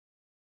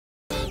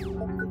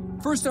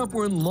First up,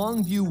 we're in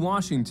Longview,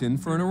 Washington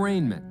for an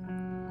arraignment.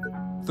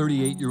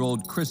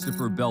 38-year-old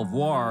Christopher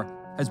Belvoir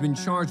has been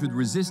charged with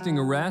resisting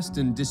arrest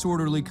and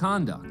disorderly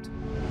conduct.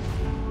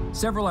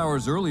 Several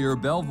hours earlier,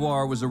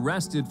 Belvoir was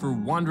arrested for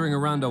wandering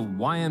around a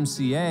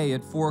YMCA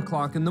at 4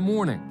 o'clock in the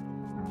morning.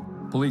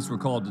 Police were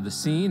called to the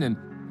scene, and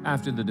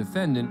after the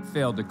defendant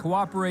failed to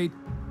cooperate,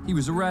 he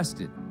was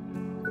arrested.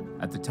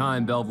 At the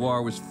time,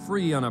 Belvoir was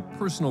free on a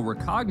personal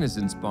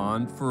recognizance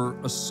bond for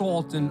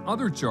assault and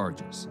other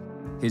charges.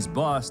 His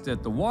bust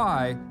at the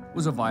Y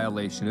was a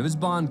violation of his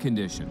bond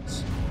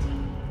conditions.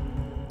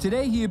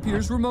 Today, he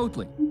appears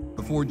remotely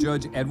before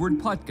Judge Edward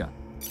Putka.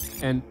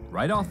 And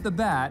right off the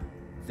bat,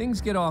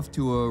 things get off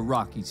to a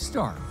rocky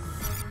start.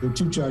 There are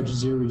 2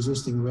 charges here,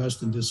 resisting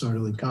arrest and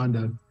disorderly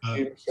conduct.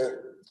 Hey,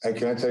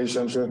 can I tell you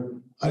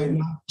something, sir?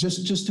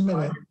 Just a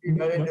minute. I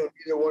didn't do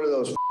either one of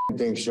those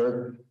things,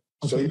 sir.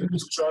 Okay. So your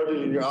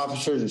charges and your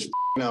officers is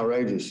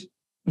outrageous.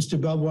 Mr.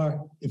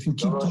 Belvoir, if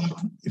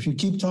you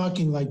keep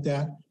talking like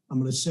that, I'm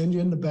going to send you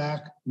in the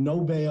back, no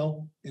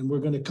bail, and we're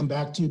going to come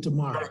back to you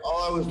tomorrow.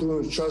 All I was doing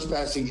was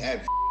trespassing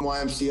at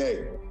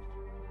YMCA.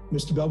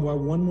 Mr. Belvoir,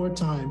 one more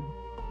time,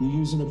 you're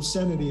using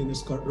obscenity in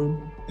this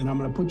courtroom, and I'm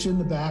going to put you in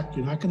the back.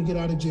 You're not going to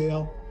get out of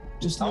jail.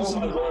 Just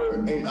listen.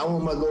 I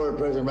want my lawyer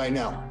present right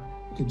now.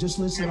 Okay, just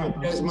listen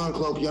up. Desmond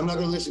Cloaky, I'm not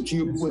going to listen to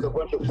you with a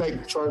bunch of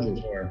fake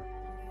charges.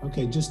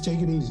 Okay, just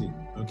take it easy.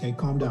 Okay,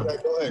 calm down.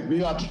 Okay, go ahead.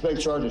 Read out the fake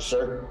charges,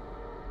 sir.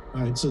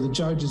 All right, so the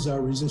charges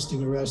are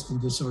resisting arrest and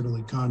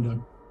disorderly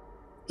conduct.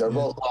 They're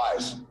both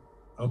lies.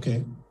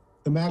 Okay.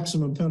 The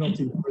maximum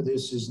penalty for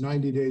this is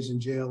 90 days in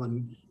jail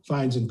and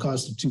fines and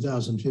cost of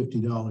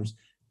 $2,050.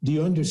 Do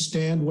you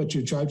understand what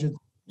you're charged with?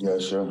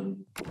 Yes, sir.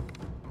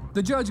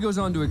 The judge goes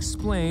on to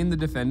explain the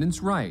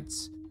defendant's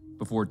rights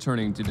before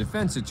turning to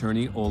defense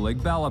attorney Oleg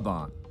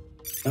Balaban.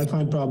 I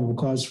find probable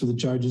cause for the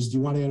charges. Do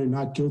you want to enter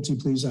not guilty,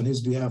 please, on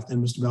his behalf,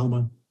 then, Mr.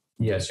 Balaban?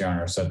 Yes, Your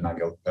Honor.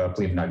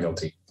 Plead not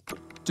guilty.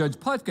 Judge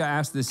Putka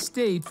asked the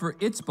state for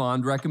its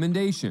bond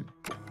recommendation.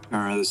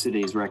 The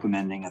city is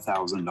recommending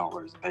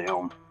 $1,000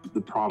 bail.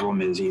 The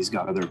problem is he's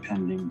got other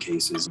pending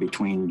cases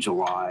between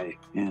July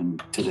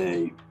and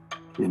today,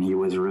 and he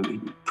was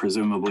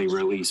presumably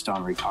released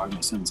on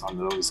recognizance on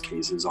those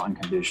cases on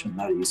condition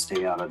that he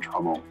stay out of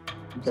trouble.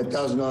 That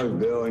 $1,000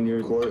 bail in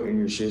your court, in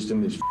your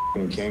system, is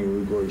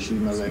kangaroo court. Excuse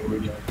my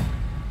language.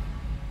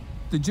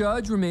 The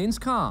judge remains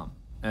calm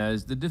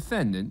as the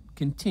defendant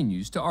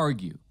continues to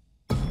argue.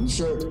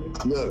 Sir,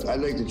 look,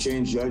 I'd like to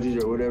change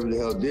judges or whatever the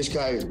hell. This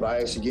guy is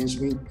biased against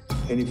me,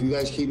 and if you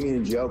guys keep me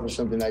in jail for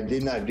something I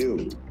did not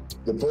do,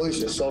 the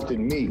police assaulted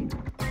me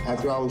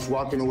after I was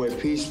walking away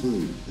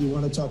peacefully. You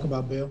want to talk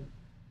about bail?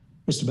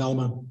 Mr.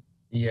 Balaban?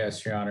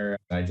 Yes, Your Honor.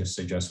 I just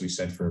suggest we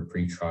set for a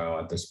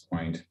pretrial at this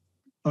point.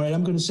 All right,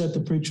 I'm going to set the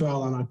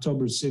pretrial on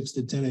October 6th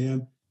at 10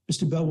 a.m.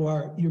 Mr.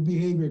 Belvoir, your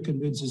behavior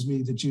convinces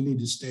me that you need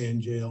to stay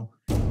in jail.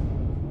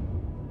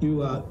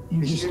 Sir,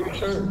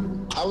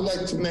 I would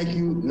like to make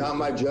you not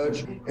my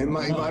judge and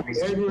my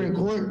behavior in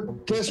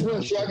court. Guess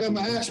what? I got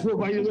my ass whooped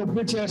by your little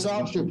bitch ass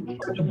officer.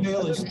 The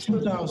bail is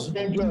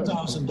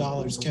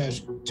 $2,000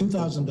 cash.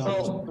 $2,000.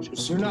 No,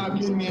 you're not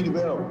giving me any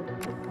bail.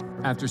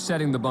 After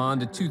setting the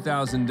bond at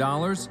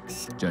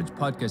 $2,000, Judge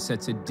Putka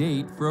sets a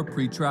date for a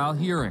pretrial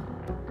hearing.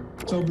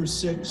 October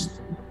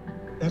 6th.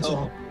 That's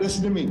all.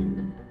 Listen to me.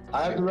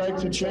 I have the right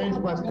to change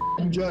my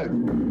judge.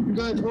 You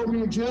guys hold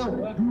me in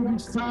jail. You will be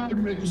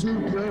fired,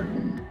 sir.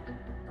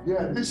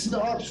 Yeah, this is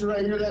the officer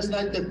right here last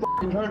night that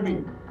hurt me.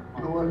 You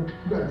know what?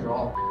 You guys are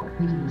all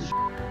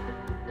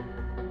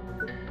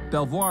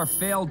Belvoir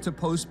failed to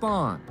post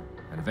bond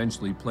and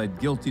eventually pled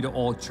guilty to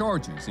all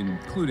charges,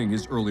 including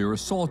his earlier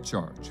assault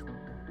charge.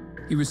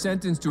 He was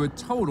sentenced to a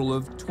total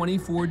of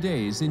 24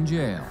 days in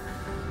jail.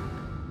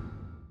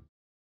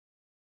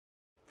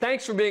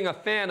 Thanks for being a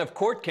fan of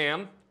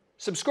CourtCam.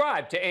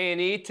 Subscribe to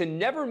A&E to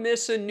never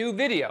miss a new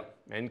video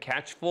and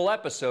catch full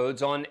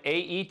episodes on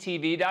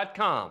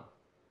aetv.com.